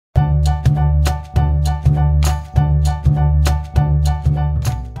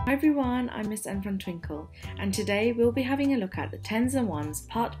everyone, I'm Miss N from Twinkl, and today we'll be having a look at the Tens and Ones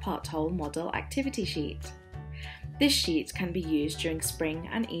Part Whole Model Activity Sheet. This sheet can be used during spring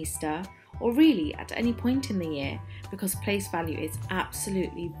and Easter, or really at any point in the year, because place value is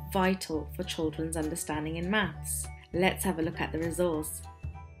absolutely vital for children's understanding in maths. Let's have a look at the resource.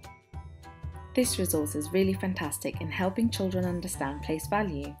 This resource is really fantastic in helping children understand place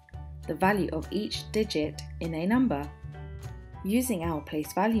value, the value of each digit in a number. Using our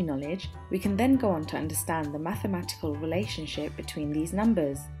place value knowledge, we can then go on to understand the mathematical relationship between these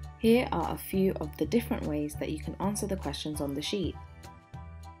numbers. Here are a few of the different ways that you can answer the questions on the sheet.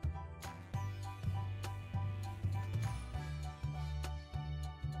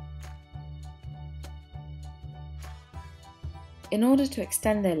 In order to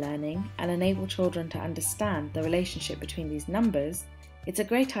extend their learning and enable children to understand the relationship between these numbers, it's a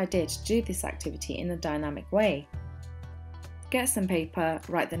great idea to do this activity in a dynamic way. Get some paper,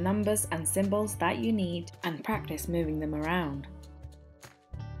 write the numbers and symbols that you need, and practice moving them around.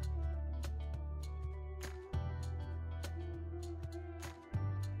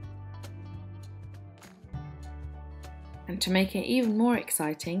 And to make it even more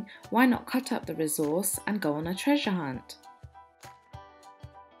exciting, why not cut up the resource and go on a treasure hunt?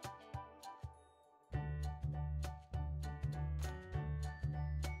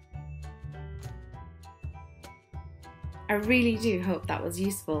 I really do hope that was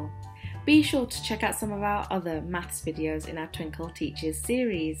useful. Be sure to check out some of our other maths videos in our Twinkl Teachers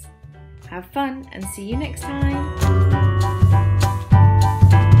series. Have fun and see you next time!